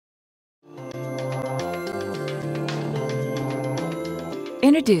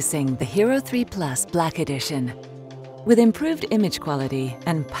Introducing the HERO3 Black Edition. With improved image quality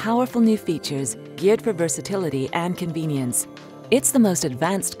and powerful new features geared for versatility and convenience, it's the most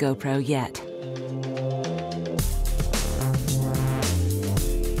advanced GoPro yet.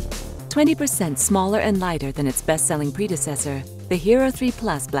 20% smaller and lighter than its best-selling predecessor, the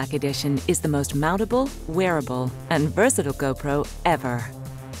HERO3 Black Edition is the most mountable, wearable, and versatile GoPro ever.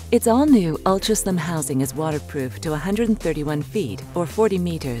 Its all-new ultra-slim housing is waterproof to 131 feet or 40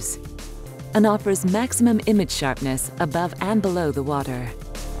 meters and offers maximum image sharpness above and below the water.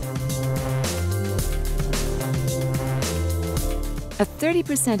 A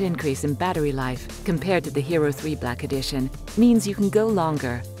 30% increase in battery life compared to the HERO3 Black Edition means you can go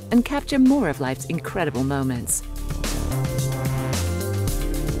longer and capture more of life's incredible moments.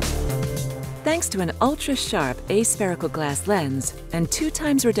 Thanks to an ultra-sharp aspherical glass lens and 2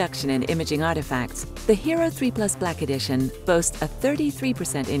 times reduction in imaging artifacts, the HERO3 Black Edition boasts a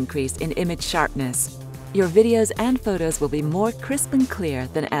 33% increase in image sharpness. Your videos and photos will be more crisp and clear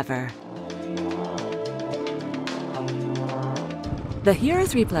than ever. The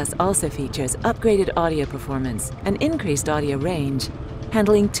HERO3 also features upgraded audio performance and increased audio range,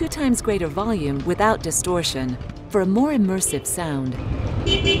 handling 2 times greater volume without distortion for a more immersive sound.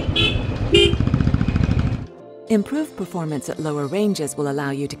 Improved performance at lower ranges will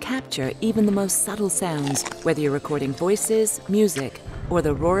allow you to capture even the most subtle sounds, whether you're recording voices, music, or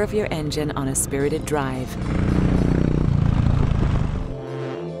the roar of your engine on a spirited drive.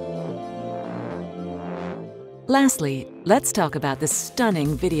 Lastly, let's talk about the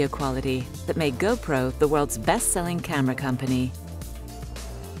stunning video quality that made GoPro the world's best-selling camera company.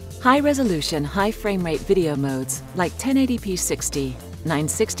 High-resolution, high-frame-rate video modes like 1080p 60,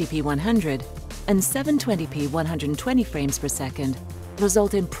 960p 100, and 720p 120 frames per second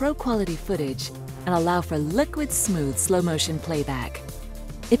result in pro-quality footage and allow for liquid smooth slow-motion playback.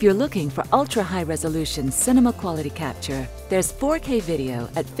 If you're looking for ultra-high-resolution cinema-quality capture, there's 4K video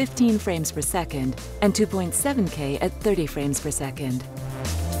at 15 frames per second and 2.7K at 30 frames per second.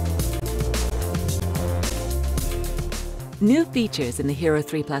 New features in the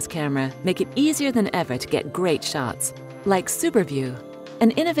HERO3 camera make it easier than ever to get great shots, like SuperView,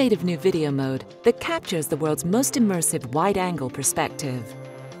 an innovative new video mode that captures the world's most immersive wide-angle perspective.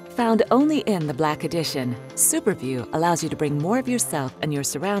 Found only in the Black Edition, SuperView allows you to bring more of yourself and your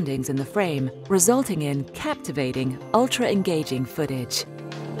surroundings in the frame, resulting in captivating, ultra-engaging footage.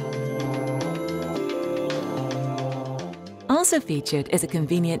 Also featured is a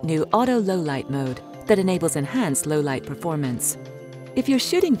convenient new auto low-light mode that enables enhanced low-light performance. If you're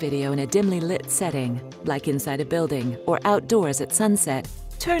shooting video in a dimly lit setting, like inside a building or outdoors at sunset,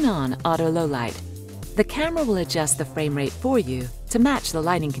 turn on auto low-light. The camera will adjust the frame rate for you to match the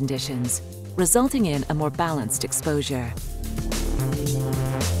lighting conditions, resulting in a more balanced exposure.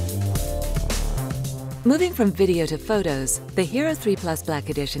 Moving from video to photos, the HERO3 Black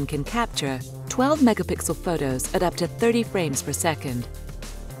Edition can capture 12-megapixel photos at up to 30 frames per second.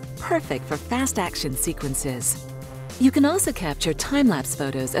 Perfect for fast action sequences. You can also capture time-lapse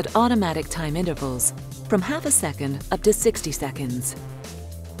photos at automatic time intervals, from half a second up to 60 seconds.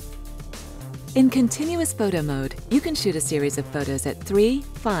 In continuous photo mode, you can shoot a series of photos at 3,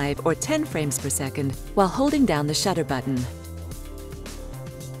 5, or 10 frames per second while holding down the shutter button.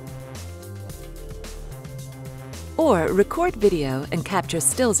 Or record video and capture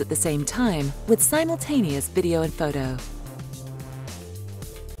stills at the same time with simultaneous video and photo.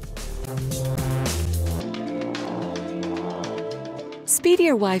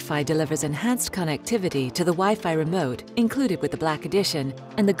 Speedier Wi-Fi delivers enhanced connectivity to the Wi-Fi remote included with the Black Edition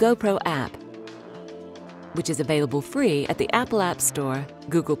and the GoPro app, which is available free at the Apple App Store,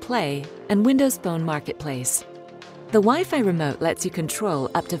 Google Play, and Windows Phone Marketplace. The Wi-Fi remote lets you control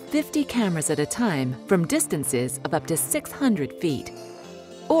up to 50 cameras at a time from distances of up to 600 feet.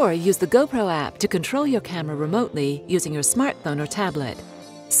 Or use the GoPro app to control your camera remotely using your smartphone or tablet.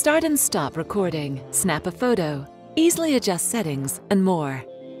 Start and stop recording, snap a photo, easily adjust settings, and more.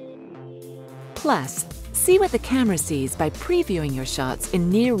 Plus, see what the camera sees by previewing your shots in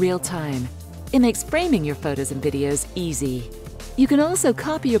near real time. It makes framing your photos and videos easy. You can also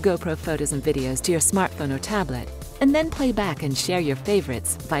copy your GoPro photos and videos to your smartphone or tablet, and then play back and share your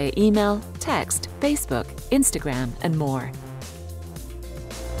favorites via email, text, Facebook, Instagram, and more.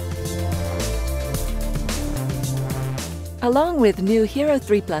 Along with new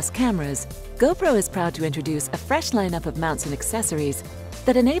HERO3 cameras, GoPro is proud to introduce a fresh lineup of mounts and accessories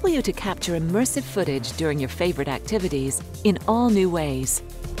that enable you to capture immersive footage during your favorite activities in all new ways.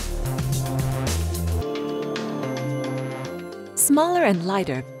 Smaller and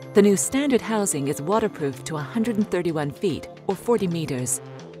lighter, The new standard housing is waterproof to 131 feet or 40 meters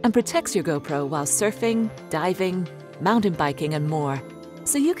and protects your GoPro while surfing, diving, mountain biking, and more,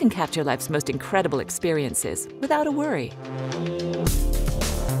 so you can capture life's most incredible experiences without a worry.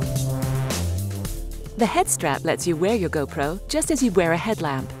 The head strap lets you wear your GoPro just as you'd wear a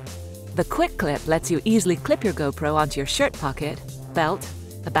headlamp. The quick clip lets you easily clip your GoPro onto your shirt pocket, belt,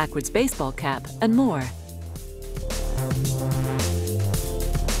 a backwards baseball cap, and more.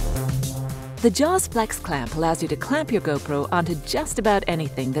 The Jaws Flex clamp allows you to clamp your GoPro onto just about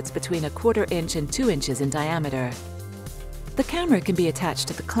anything that's between 1/4 inch and 2 inches in diameter. The camera can be attached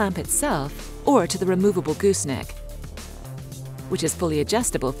to the clamp itself or to the removable gooseneck, which is fully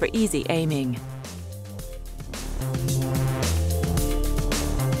adjustable for easy aiming.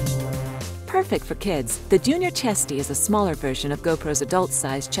 Perfect for kids, the Junior Chesty is a smaller version of GoPro's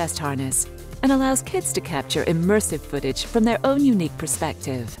adult-sized chest harness and allows kids to capture immersive footage from their own unique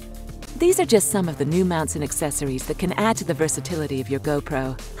perspective. These are just some of the new mounts and accessories that can add to the versatility of your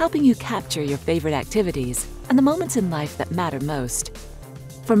GoPro, helping you capture your favorite activities and the moments in life that matter most.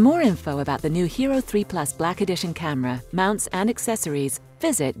 For more info about the new HERO3 Black Edition camera, mounts, and accessories,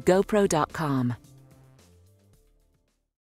 visit GoPro.com.